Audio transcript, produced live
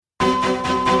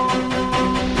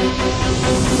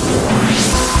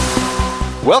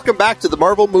Welcome back to the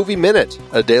Marvel Movie Minute,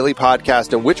 a daily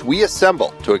podcast in which we assemble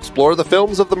to explore the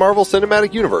films of the Marvel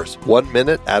Cinematic Universe 1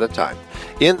 minute at a time.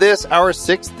 In this, our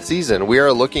 6th season, we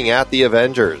are looking at The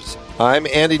Avengers. I'm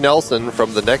Andy Nelson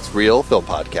from the Next Reel Film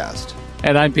Podcast.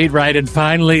 And I'm Pete Wright, and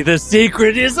finally the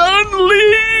secret is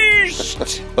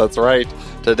unleashed! That's right.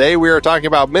 Today we are talking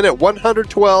about minute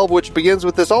 112, which begins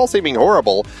with this all seeming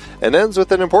horrible and ends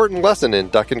with an important lesson in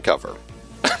duck and cover.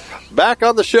 Back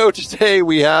on the show today,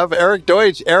 we have Eric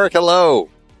Deutsch. Eric, hello.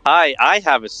 Hi, I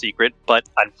have a secret, but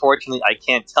unfortunately I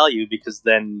can't tell you because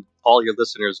then all your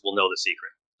listeners will know the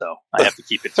secret. So I have to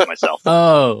keep it to myself.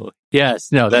 Oh,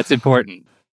 yes. No, that's important.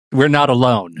 We're not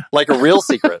alone. Like a real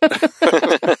secret.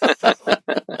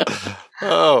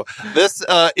 Oh, this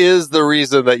is the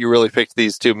reason that you really picked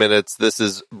these 2 minutes. This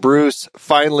is Bruce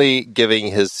finally giving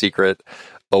his secret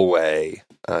away.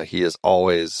 He is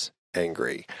always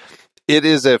angry. It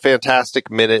is a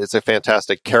fantastic minute. It's a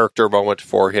fantastic character moment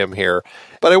for him here.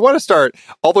 But I want to start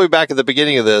all the way back at the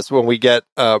beginning of this when we get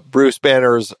Bruce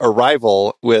Banner's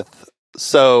arrival with,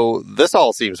 so this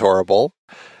all seems horrible.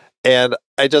 And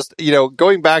I just,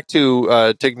 going back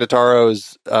to Tig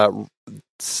Notaro's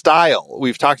style,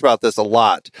 we've talked about this a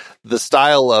lot, the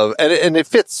style of, and it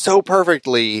fits so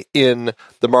perfectly in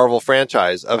the Marvel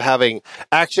franchise of having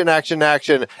action,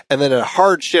 and then a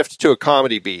hard shift to a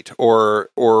comedy beat or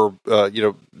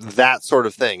that sort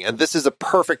of thing. And this is a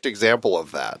perfect example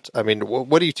of that. I mean,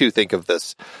 what do you two think of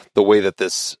this, the way that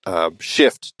this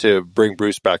shift to bring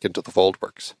Bruce back into the fold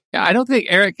works? Yeah, I don't think,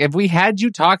 Eric, have we had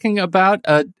you talking about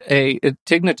a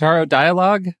Tig Notaro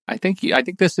dialogue? I think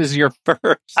this is your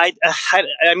first. I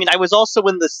mean, I was also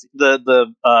in this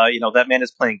that man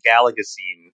is playing Galaga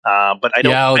scene, but I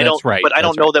don't. Yeah, I don't. Right. But I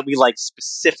don't know that we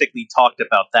specifically talked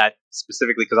about that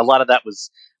specifically because a lot of that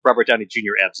was Robert Downey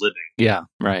Jr. ad-libbing. Yeah,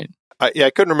 right.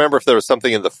 I couldn't remember if there was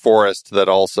something in the forest that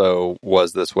also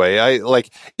was this way.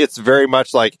 It's very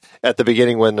much like at the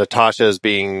beginning when Natasha is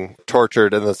being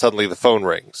tortured and then suddenly the phone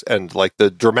rings and like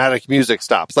the dramatic music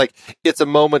stops. Like it's a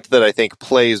moment that I think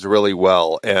plays really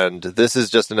well. And this is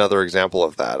just another example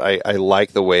of that. I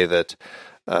like the way that,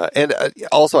 and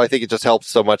also I think it just helps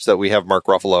so much that we have Mark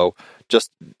Ruffalo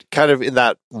just kind of in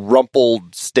that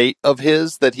rumpled state of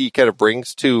his that he kind of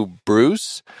brings to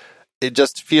Bruce. It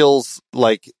just feels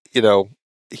like,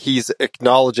 he's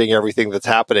acknowledging everything that's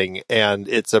happening, and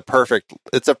it's a perfect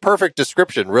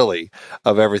description, really,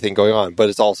 of everything going on. But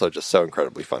it's also just so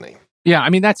incredibly funny. Yeah, I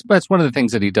mean that's one of the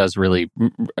things that he does really,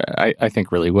 I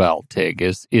think, really well. Tig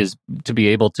is to be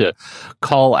able to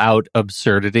call out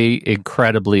absurdity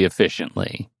incredibly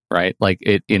efficiently. Right, like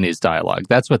it in his dialogue.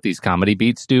 That's what these comedy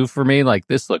beats do for me. Like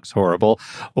this looks horrible,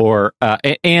 or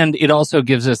and it also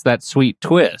gives us that sweet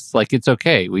twist. Like it's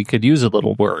okay, we could use a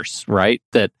little worse, right?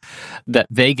 That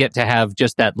they get to have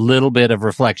just that little bit of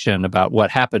reflection about what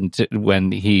happened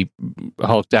when he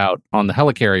hulked out on the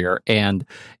helicarrier, and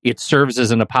it serves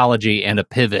as an apology and a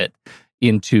pivot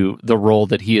into the role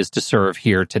that he is to serve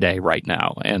here today, right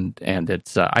now. And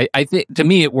it's I think to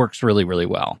me it works really, really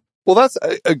well. Well, that's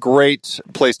a great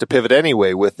place to pivot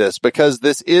anyway with this, because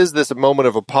this is this moment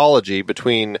of apology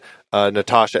between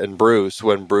Natasha and Bruce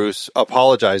when Bruce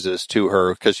apologizes to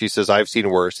her because she says, I've seen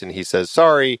worse. And he says,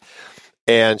 sorry.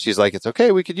 And she's like, it's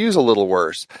okay. We could use a little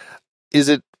worse. Is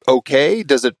it okay?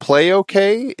 Does it play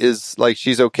okay? Is like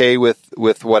she's okay with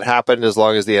what happened as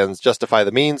long as the ends justify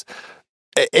the means?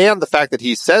 And the fact that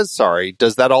he says sorry,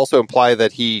 does that also imply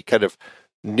that he kind of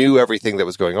knew everything that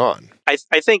was going on? I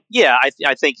think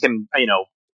him,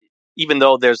 even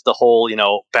though there's the whole,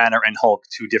 Banner and Hulk,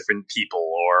 two different people,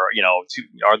 or,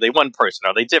 are they one person?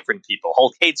 Are they different people?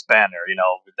 Hulk hates Banner,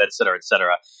 et cetera, et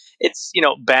cetera. It's,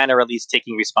 Banner at least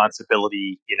taking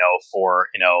responsibility, for,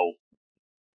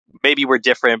 maybe we're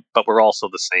different, but we're also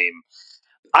the same.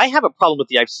 I have a problem with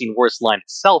the I've seen worse line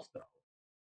itself, though,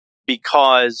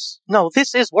 because, no,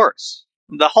 this is worse.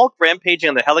 The Hulk rampaging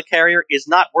on the helicarrier is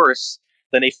not worse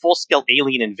than a full-scale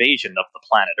alien invasion of the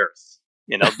planet Earth.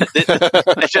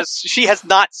 It's just she has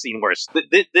not seen worse.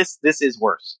 This is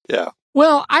worse. Yeah.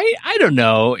 Well, I don't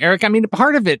know, Eric. I mean,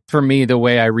 part of it for me, the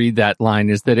way I read that line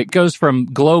is that it goes from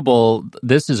global,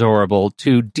 this is horrible,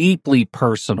 to deeply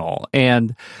personal.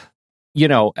 And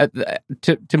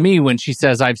to me, when she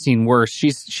says I've seen worse,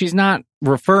 she's not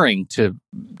referring to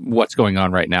what's going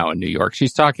on right now in New York.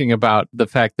 She's talking about the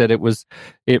fact that it was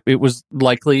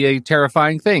likely a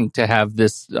terrifying thing to have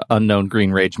this unknown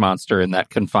green rage monster in that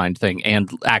confined thing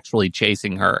and actually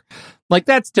chasing her. Like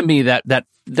that's to me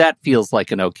that feels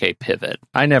like an okay pivot.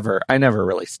 I never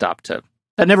really that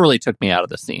never really took me out of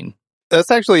the scene. That's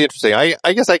actually interesting.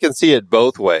 I guess I can see it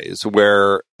both ways,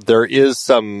 where there is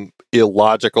some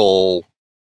illogical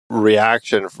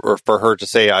reaction for her to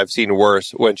say I've seen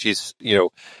worse when she's,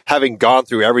 having gone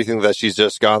through everything that she's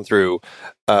just gone through.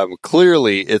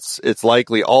 Clearly it's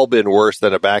likely all been worse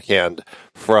than a backhand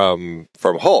from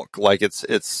Hulk. Like it's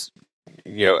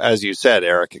as you said,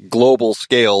 Eric, global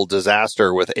scale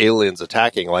disaster with aliens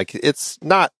attacking. Like it's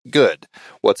not good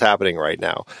what's happening right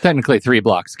now. Technically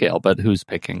 3-block scale, but who's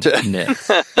picking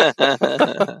nits?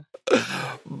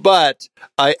 But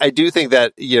I do think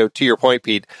that, to your point,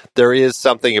 Pete, there is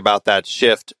something about that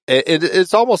shift.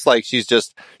 It's almost like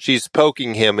she's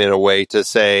poking him in a way to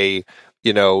say,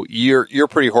 you're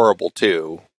pretty horrible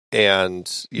too.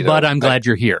 And, but I'm glad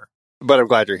you're here. But I'm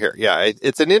glad you're here. Yeah.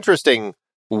 It's an interesting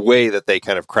way that they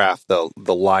kind of craft the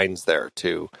lines there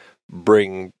to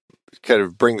bring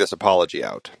this apology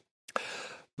out.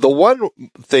 The one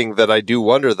thing that I do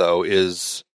wonder, though,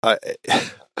 is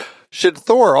should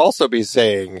Thor also be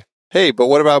saying, hey, but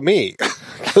what about me?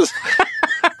 Because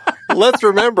let's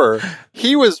remember,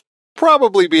 he was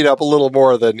probably beat up a little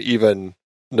more than even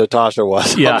Natasha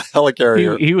was on the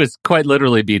helicarrier. He was quite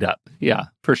literally beat up. Yeah,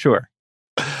 for sure.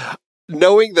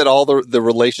 Knowing that all the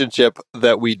relationship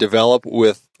that we develop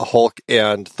with Hulk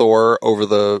and Thor over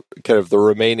the kind of the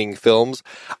remaining films,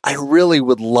 I really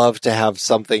would love to have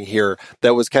something here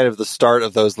that was kind of the start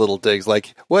of those little digs.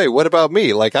 Like, wait, what about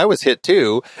me? Like, I was hit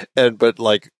too, but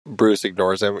like Bruce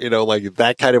ignores him. Like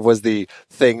that kind of was the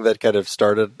thing that kind of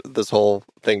started this whole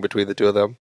thing between the two of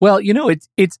them. Well,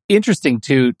 it's interesting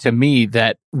to me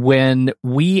that when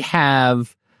we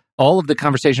have all of the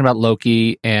conversation about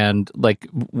Loki, and like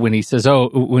when he says,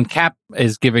 when Cap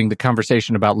is giving the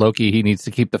conversation about Loki, he needs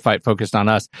to keep the fight focused on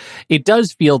us. It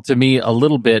does feel to me a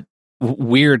little bit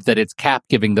weird that it's Cap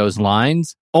giving those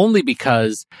lines, only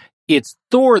because it's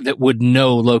Thor that would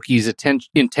know Loki's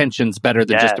intentions better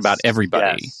than just about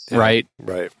everybody, right?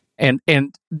 Yeah, right.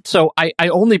 And so I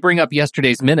only bring up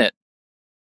yesterday's minute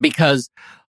because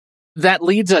that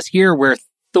leads us here where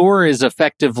Thor is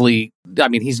effectively,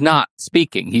 he's not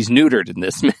speaking. He's neutered in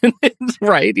this minute,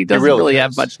 right? He doesn't really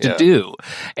have much to do.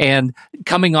 And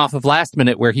coming off of last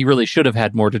minute where he really should have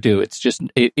had more to do,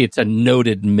 it's a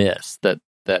noted miss that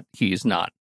he's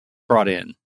not brought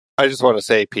in. I just want to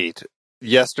say, Pete,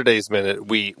 yesterday's minute,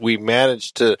 we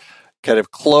managed to kind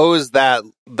of close that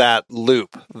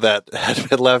loop that had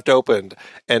been left open,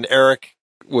 and Eric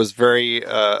was very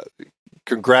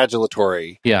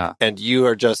congratulatory. Yeah. And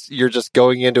you're just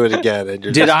going into it again, and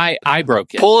you're I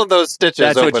broke it. Pulling those stitches.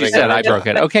 That's what you said. I broke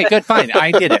it. Okay, good, fine.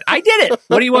 I did it.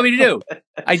 What do you want me to do?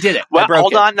 I did it. Well,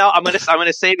 hold on. No, I'm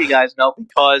gonna save you guys now,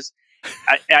 because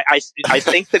I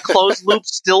think the closed loop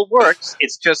still works.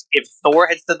 It's just if Thor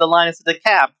had said the line instead of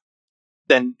Cap,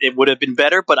 then it would have been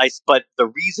better. But the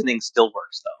reasoning still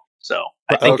works though. So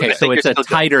I think it's a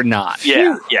tighter knot.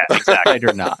 Yeah, exactly.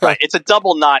 Tighter knot. Right. It's a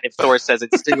double knot if Thor says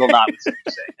it's a single knot. You're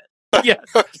saying it.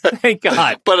 Yes. Thank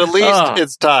God. But at least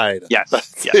it's tied. Yes.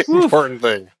 That's the important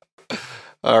thing.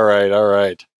 All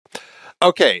right.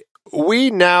 Okay.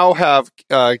 We now have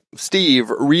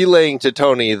Steve relaying to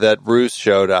Tony that Bruce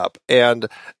showed up, and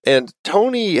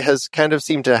Tony has kind of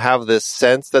seemed to have this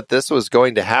sense that this was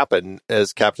going to happen,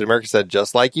 as Captain America said,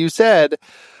 just like you said.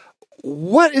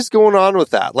 What is going on with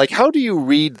that? Like, how do you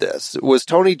read this? Was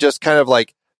Tony just kind of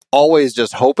like always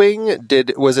just hoping?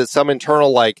 Was it some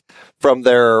internal, like, from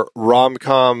their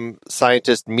rom-com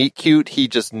scientist meet cute, he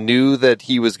just knew that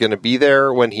he was going to be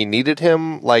there when he needed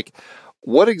him? Like,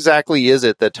 what exactly is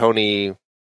it that Tony,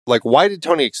 like, why did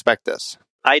Tony expect this?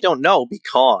 I don't know,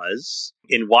 because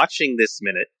in watching this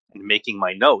minute and making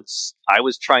my notes, I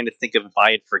was trying to think of if I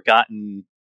had forgotten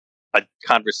a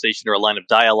conversation or a line of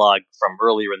dialogue from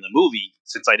earlier in the movie,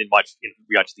 since I didn't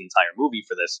rewatch the entire movie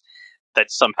for this,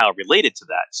 that somehow related to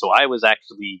that. So I was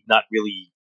actually not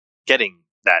really getting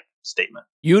that statement.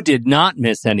 You did not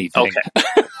miss anything. Okay.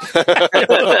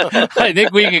 I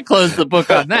think we can close the book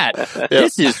on that. Yep.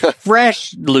 This is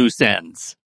fresh loose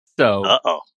ends. So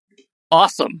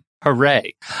awesome.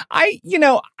 Hooray. I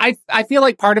feel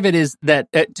like part of it is that,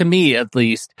 to me at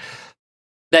least,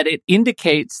 that it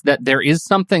indicates that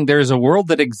there's a world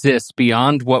that exists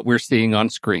beyond what we're seeing on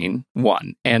screen,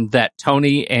 one, and that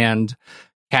Tony and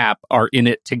Cap are in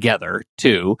it together,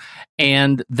 two,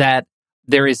 and that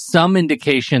there is some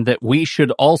indication that we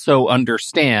should also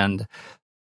understand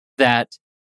that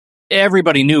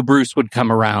everybody knew Bruce would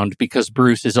come around because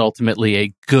Bruce is ultimately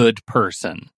a good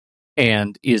person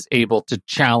and is able to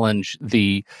challenge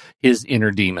his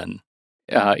inner demon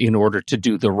in order to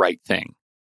do the right thing.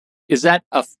 Is that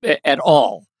at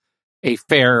all a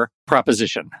fair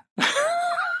proposition?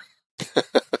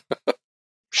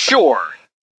 Sure.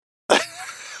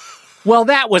 Well,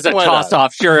 that was a Why not?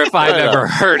 toss-off, sure, if I've Why not? ever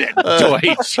heard it,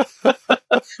 Deutsch.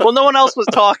 Well, no one else was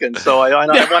talking, so I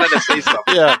wanted to say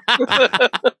something.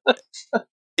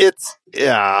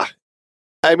 Yeah.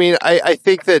 I mean, I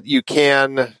think that you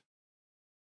can.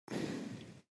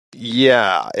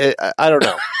 Yeah, I don't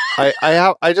know.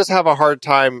 I just have a hard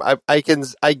time. I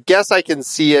guess I can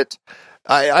see it.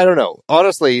 I don't know.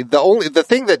 Honestly, the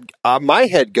thing that my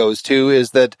head goes to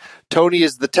is that Tony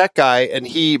is the tech guy, and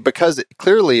because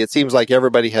clearly it seems like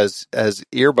everybody has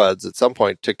earbuds at some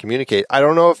point to communicate. I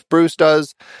don't know if Bruce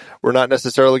does. We're not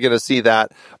necessarily going to see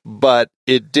that, but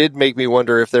it did make me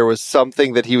wonder if there was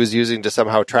something that he was using to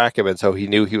somehow track him, and so he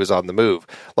knew he was on the move.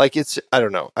 Like I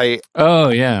don't know. Oh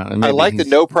yeah, I like that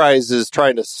No Prize is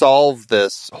trying to solve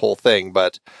this whole thing,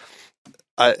 but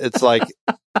it's like.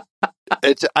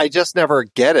 I just never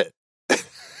get it.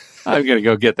 I'm going to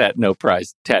go get that No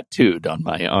Prize tattooed on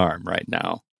my arm right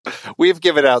now. We've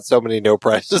given out so many No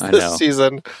Prizes this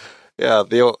season. Yeah,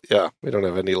 we don't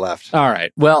have any left. All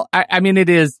right. Well, I mean, it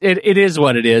is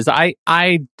what it is. I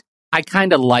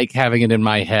kind of like having it in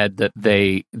my head that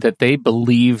they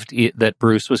believed that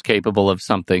Bruce was capable of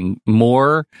something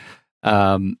more,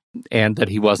 and that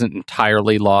he wasn't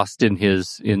entirely lost in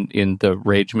the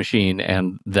rage machine,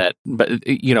 and that, but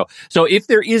so if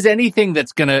there is anything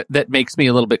that makes me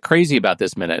a little bit crazy about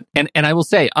this minute, and I will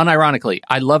say unironically,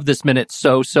 I love this minute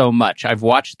so much. I've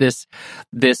watched this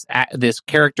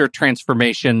character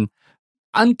transformation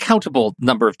uncountable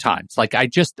number of times. Like I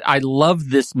love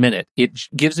this minute. It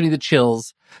gives me the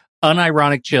chills,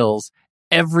 unironic chills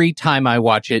every time I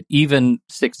watch it, even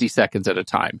 60 seconds at a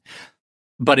time.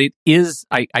 But it is,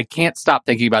 I can't stop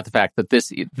thinking about the fact that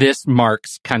this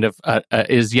marks kind of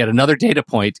is yet another data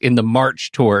point in the march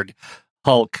toward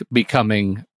Hulk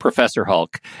becoming Professor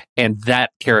Hulk, and that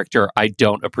character I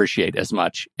don't appreciate as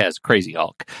much as Crazy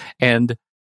Hulk. And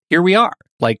here we are,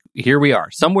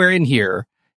 somewhere in here,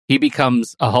 he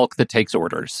becomes a Hulk that takes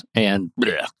orders, and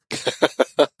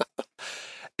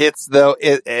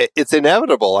it's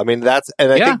inevitable. I mean, I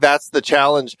think that's the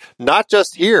challenge, not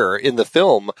just here in the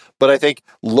film, but I think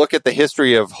look at the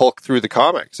history of Hulk through the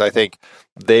comics. I think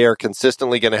they are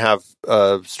consistently going to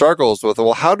have struggles with,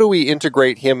 well, how do we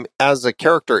integrate him as a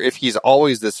character if he's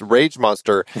always this rage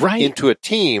monster into a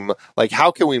team? Like,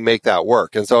 how can we make that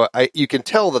work? And so you can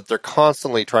tell that they're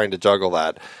constantly trying to juggle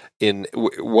that in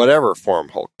whatever form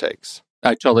Hulk takes.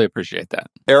 I totally appreciate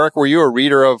that. Eric, were you a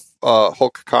reader of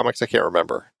Hulk comics? I can't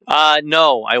remember.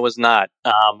 No, I was not.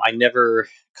 I never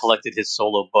collected his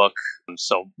solo book.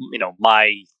 So,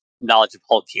 my knowledge of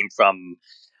Hulk came from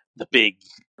the big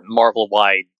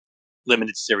Marvel-wide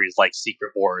limited series like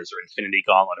Secret Wars or Infinity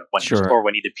Gauntlet, or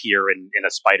when he'd appear in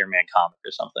a Spider-Man comic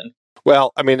or something.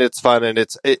 Well, I mean, it's fun, and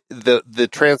the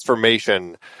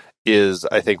transformation is,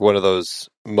 I think, one of those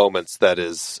moments that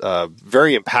is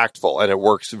very impactful, and it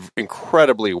works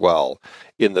incredibly well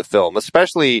in the film.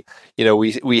 Especially,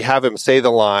 we have him say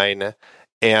the line,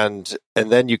 and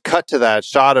then you cut to that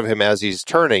shot of him as he's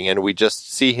turning, and we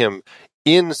just see him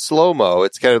in slow-mo.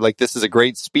 It's kind of like this is a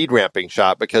great speed ramping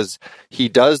shot because he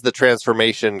does the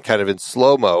transformation kind of in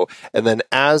slow-mo, and then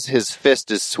as his fist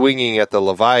is swinging at the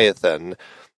Leviathan,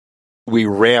 we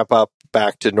ramp up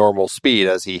back to normal speed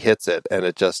as he hits it, and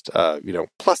it just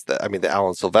plus the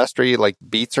Alan Silvestri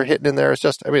beats are hitting in there. It's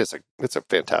just, it's a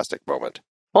fantastic moment.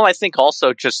 Well, I think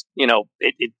also just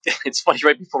it's funny,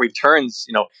 right before he turns,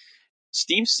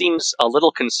 Steve seems a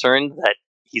little concerned that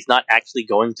he's not actually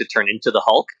going to turn into the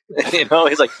Hulk.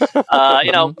 He's like,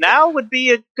 now would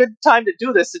be a good time to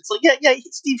do this. It's like, yeah,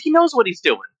 Steve, he knows what he's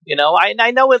doing.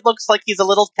 I know it looks like he's a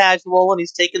little casual and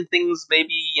he's taking things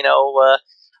maybe,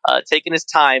 taking his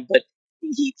time, but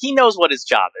he knows what his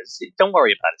job is. Don't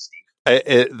worry about it, Steve.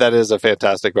 That is a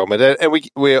fantastic moment, and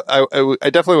I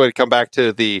definitely want to come back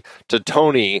to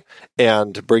Tony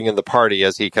and bring in the party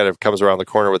as he kind of comes around the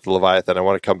corner with the Leviathan. I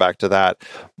want to come back to that,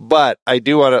 but I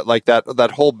do want to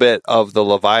that whole bit of the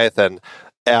Leviathan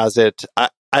as it.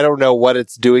 I don't know what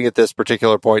it's doing at this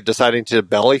particular point, deciding to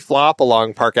belly flop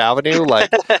along Park Avenue.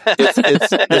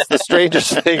 It's the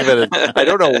strangest thing that I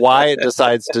don't know why it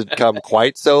decides to come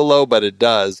quite so low, but it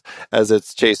does as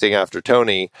it's chasing after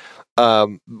Tony.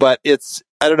 But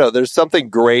I don't know, there's something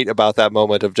great about that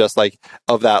moment of just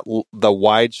the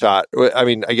wide shot. I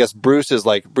mean, I guess Bruce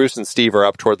and Steve are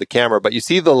up toward the camera, but you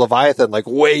see the Leviathan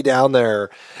way down there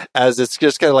as it's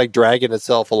just kind of dragging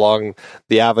itself along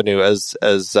the avenue as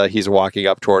he's walking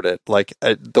up toward it.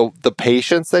 The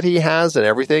patience that he has and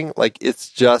everything, it's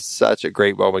just such a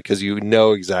great moment because you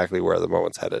know exactly where the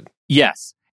moment's headed.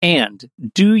 Yes. And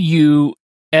do you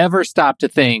ever stop to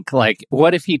think,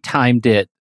 what if he timed it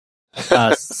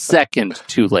a second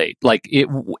too late?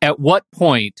 At what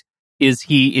point is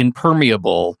he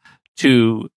impermeable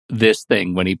to this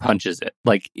thing when he punches it?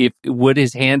 Like, would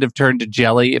his hand have turned to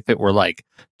jelly if it were like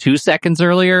 2 seconds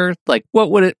earlier? Like, what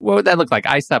would that look like?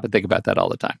 I stop and think about that all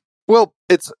the time. Well,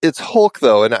 it's Hulk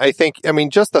though, and I think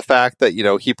just the fact that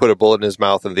he put a bullet in his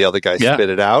mouth and the other guy spit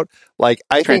it out. Like,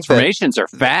 I think transformations are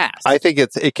fast. I think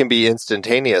it can be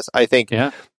instantaneous. I think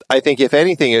if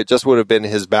anything, it just would have been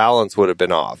his balance would have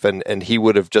been off, and he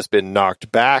would have just been knocked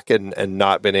back and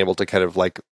not been able to kind of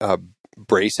like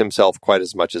brace himself quite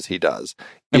as much as he does.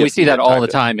 And we see that all the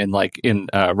time in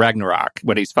Ragnarok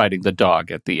when he's fighting the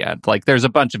dog at the end. Like, there's a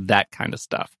bunch of that kind of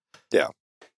stuff. Yeah.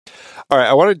 All right,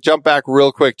 I want to jump back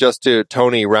real quick just to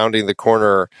Tony rounding the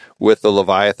corner with the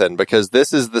Leviathan, because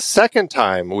this is the second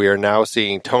time we are now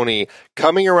seeing Tony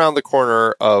coming around the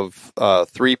corner of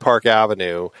 3 Park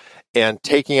Avenue and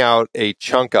taking out a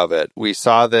chunk of it. We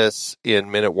saw this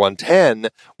in minute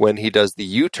 110 when he does the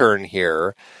U-turn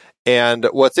here. And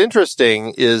what's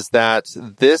interesting is that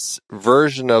this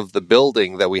version of the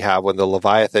building that we have when the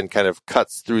Leviathan kind of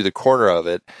cuts through the corner of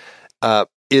it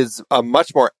is a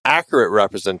much more accurate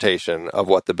representation of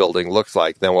what the building looks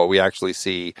like than what we actually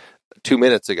see 2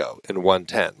 minutes ago in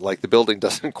 110. Like, the building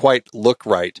doesn't quite look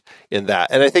right in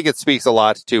that. And I think it speaks a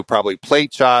lot to probably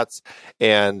plate shots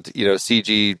and,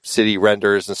 CG city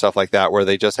renders and stuff like that, where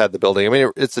they just had the building. I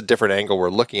mean, it's a different angle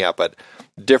we're looking at, but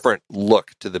different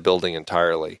look to the building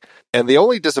entirely. And the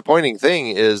only disappointing thing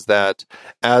is that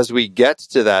as we get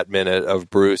to that minute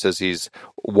of Bruce as he's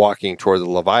walking toward the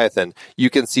Leviathan, you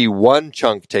can see one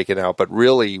chunk taken out, but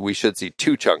really we should see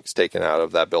 2 chunks taken out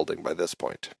of that building by this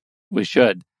point. We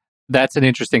should. That's an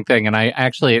interesting thing. And I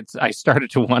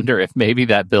started to wonder if maybe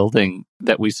that building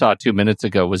that we saw 2 minutes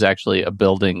ago was actually a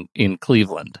building in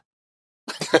Cleveland.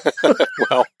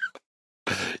 Well,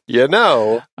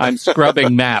 I'm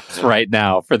scrubbing maps right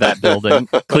now for that building.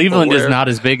 Cleveland is not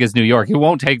as big as New York. It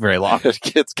won't take very long.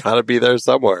 It's got to be there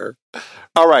somewhere.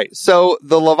 All right. So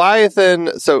the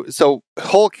Leviathan, so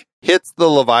Hulk hits the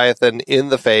Leviathan in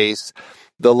the face.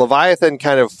 The Leviathan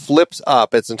kind of flips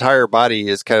up. Its entire body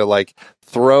is kind of like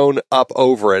thrown up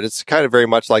over it. It's kind of very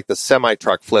much like the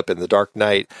semi-truck flip in The Dark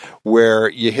Knight, where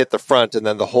you hit the front and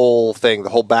then the whole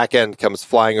back end comes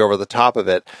flying over the top of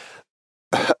it.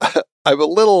 I'm a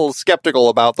little skeptical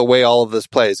about the way all of this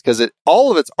plays, because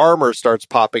all of its armor starts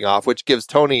popping off, which gives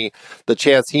Tony the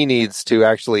chance he needs to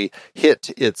actually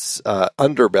hit its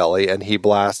underbelly, and he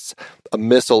blasts a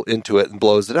missile into it and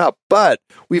blows it up. But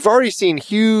we've already seen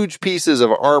huge pieces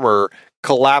of armor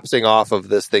collapsing off of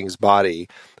this thing's body,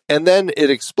 and then it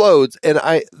explodes. And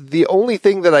the only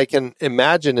thing that I can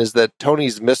imagine is that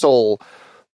Tony's missile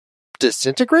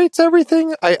disintegrates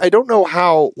everything. I don't know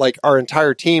how, like, our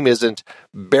entire team isn't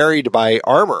buried by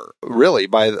armor, really.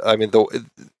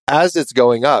 As it's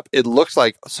going up, it looks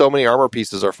like so many armor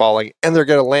pieces are falling, and they're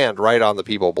going to land right on the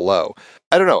people below.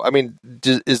 I don't know. I mean,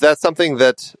 is that something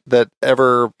that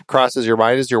ever crosses your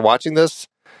mind as you're watching this?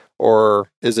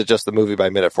 Or is it just the movie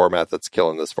by minute format that's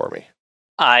killing this for me?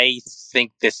 I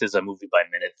think this is a movie by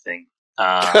minute thing.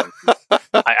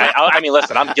 I mean,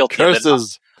 listen, I'm guilty of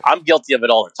it. I'm guilty of it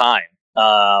all the time.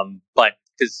 But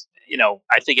because,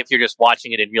 I think if you're just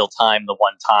watching it in real time, the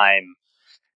one time,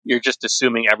 you're just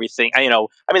assuming everything.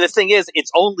 The thing is,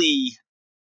 it's only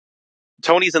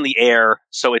Tony's in the air,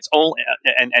 so it's only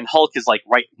and Hulk is like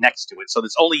right next to it. So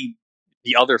there's only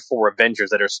the other 4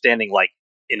 Avengers that are standing like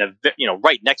in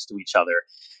right next to each other.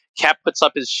 Cap puts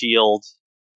up his shield.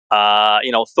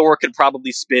 Thor could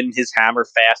probably spin his hammer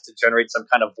fast to generate some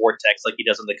kind of vortex like he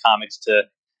does in the comics to,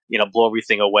 blow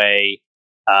everything away.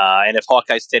 And if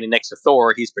Hawkeye's standing next to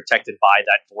Thor, he's protected by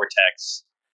that vortex.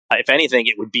 If anything,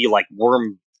 it would be like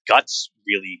worm guts,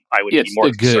 really, I would be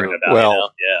more concerned about.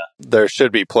 Well, there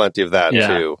should be plenty of that,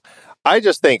 too. I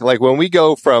just think, like, when we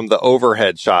go from the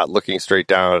overhead shot looking straight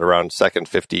down at around second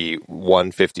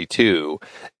 51, 52,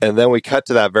 and then we cut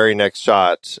to that very next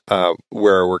shot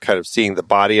where we're kind of seeing the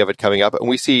body of it coming up, and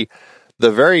we see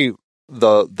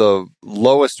the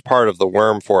lowest part of the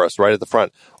worm for us right at the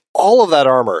front, all of that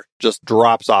armor just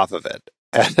drops off of it.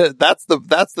 And that's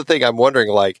the thing I'm wondering,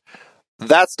 like,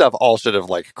 that stuff all should have,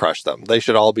 like, crushed them. They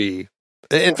should all be...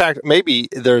 In fact, maybe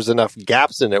there's enough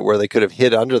gaps in it where they could have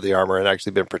hid under the armor and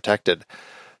actually been protected.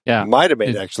 Yeah. Might have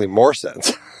made actually more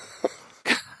sense.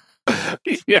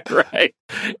 Yeah, right.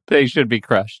 They should be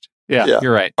crushed. Yeah,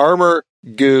 you're right. Armor,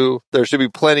 goo, there should be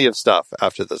plenty of stuff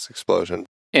after this explosion.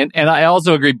 And I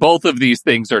also agree both of these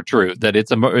things are true, that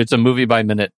it's a movie by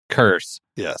minute curse.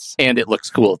 Yes. And it looks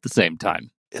cool at the same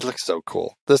time. It looks so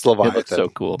cool. This Leviathan. It looks so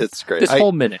cool. It's great. This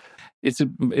whole minute.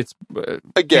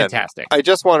 Again, fantastic. I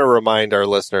just want to remind our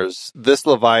listeners, this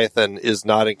Leviathan is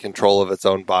not in control of its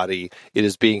own body. It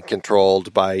is being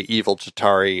controlled by evil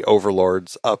Chitauri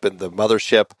overlords up in the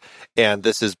mothership, and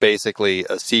this is basically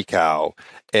a sea cow,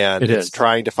 and it's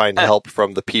trying to find help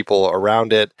from the people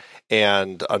around it,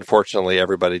 and unfortunately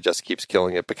everybody just keeps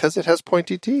killing it because it has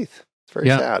pointy teeth. It's very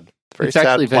sad. It's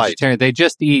actually vegetarian. They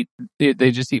just eat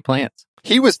plants.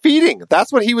 He was feeding.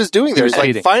 That's what he was doing there. He's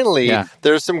like, finally,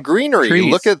 there's some greenery.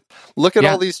 Trees. Look at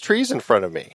all these trees in front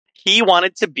of me. He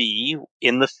wanted to be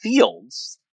in the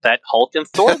fields that Hulk and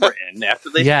Thor were in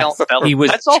after they fell.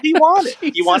 That's all he wanted.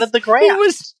 He wanted the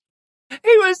grass.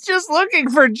 He was just looking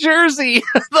for Jersey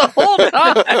the whole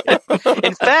time.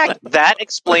 In fact, that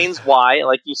explains why,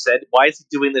 like you said, why is he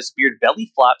doing this weird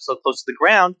belly flop so close to the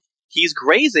ground? He's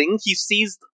grazing. He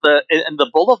sees the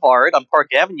boulevard on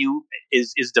Park Avenue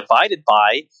is divided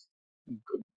by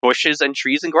bushes and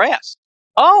trees and grass.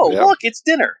 Oh, look, it's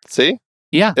dinner. See?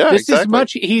 Yeah, this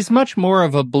exactly. He's much more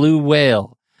of a blue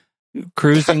whale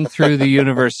cruising through the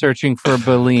universe searching for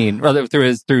baleen, rather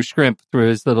through shrimp, through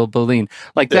his little baleen.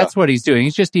 Like that's what he's doing.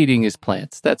 He's just eating his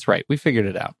plants. That's right. We figured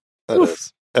it out. That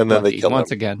is. And then they kill him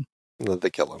once again. And then they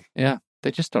kill him. Yeah. They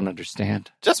just don't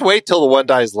understand. Just wait till the one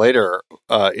dies later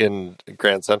in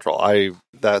Grand Central.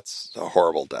 That's a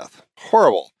horrible death.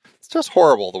 Horrible. It's just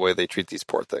horrible the way they treat these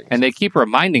poor things. And they keep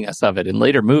reminding us of it in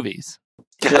later movies.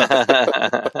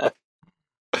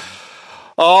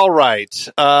 All right.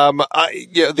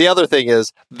 The other thing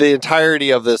is the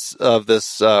entirety of this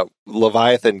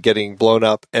Leviathan getting blown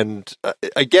up, and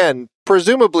again,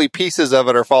 presumably pieces of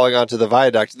it are falling onto the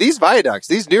viaduct. These viaducts,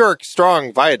 these New York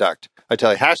Strong viaduct. I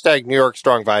tell you, hashtag New York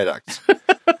Strong viaducts.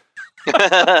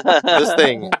 This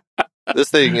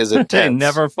thing is intense. They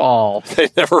never fall. They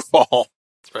never fall.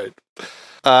 That's right.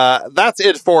 That's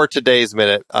it for today's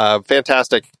Minute.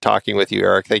 Fantastic talking with you,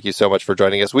 Eric. Thank you so much for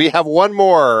joining us. We have one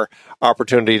more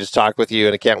opportunity to talk with you,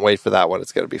 and I can't wait for that one.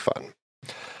 It's going to be fun.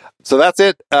 So that's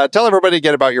it. Tell everybody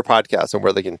again about your podcast and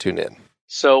where they can tune in.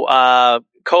 So,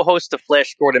 co-host the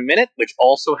Flash Gordon Minute, which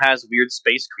also has weird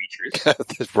space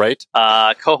creatures. Right.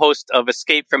 Co-host of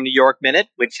Escape from New York Minute,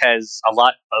 which has a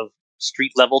lot of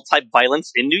street-level type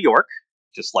violence in New York,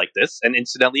 just like this. And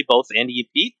incidentally, both Andy and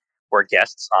Pete were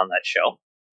guests on that show.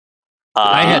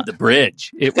 I had the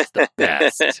bridge. It was the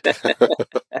best.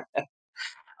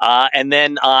 And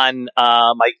then on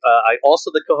I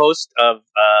also the co-host of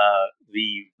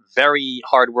the very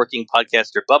hardworking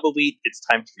podcaster Bubba Wheat. It's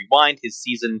Time to Rewind, his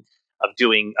season of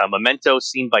doing Memento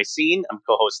scene by scene. I'm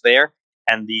co-host there.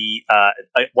 And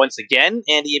once again,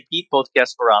 Andy and Pete, both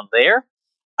guests were on there.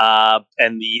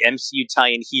 And the MCU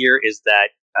tie-in here is that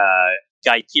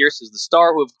Guy Pearce is the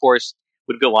star, who of course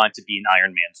would go on to be in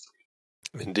Iron Man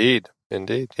 3.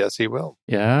 Indeed. Yes, he will.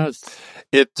 Yes.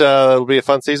 It'll be a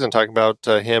fun season talking about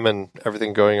him and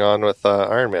everything going on with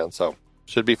Iron Man, so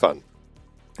should be fun.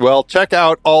 Well, check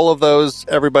out all of those,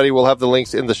 everybody. We'll have the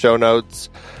links in the show notes.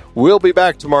 We'll be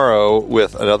back tomorrow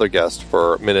with another guest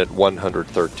for Minute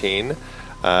 113.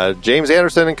 James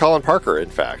Anderson and Colin Parker, in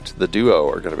fact, the duo,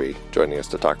 are going to be joining us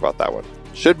to talk about that one.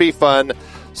 Should be fun.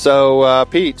 So,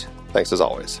 Pete, thanks as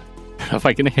always. If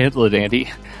I can handle it,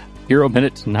 Andy. Hero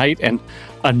Minute tonight and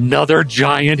another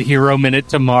giant Hero Minute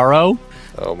tomorrow.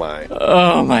 Oh, my.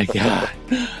 Oh, my God.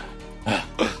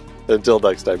 Until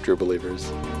next time, true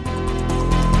believers.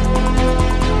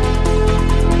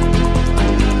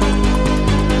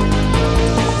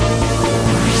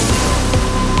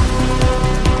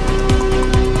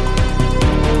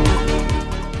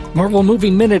 Marvel Movie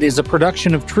Minute is a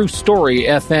production of True Story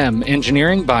FM,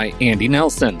 engineering by Andy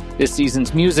Nelson. This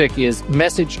season's music is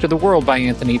Message to the World by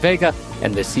Anthony Vega,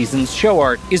 and this season's show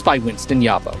art is by Winston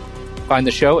Yabo. Find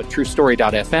the show at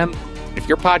truestory.fm. If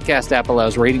your podcast app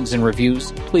allows ratings and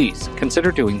reviews, please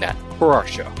consider doing that for our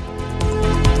show.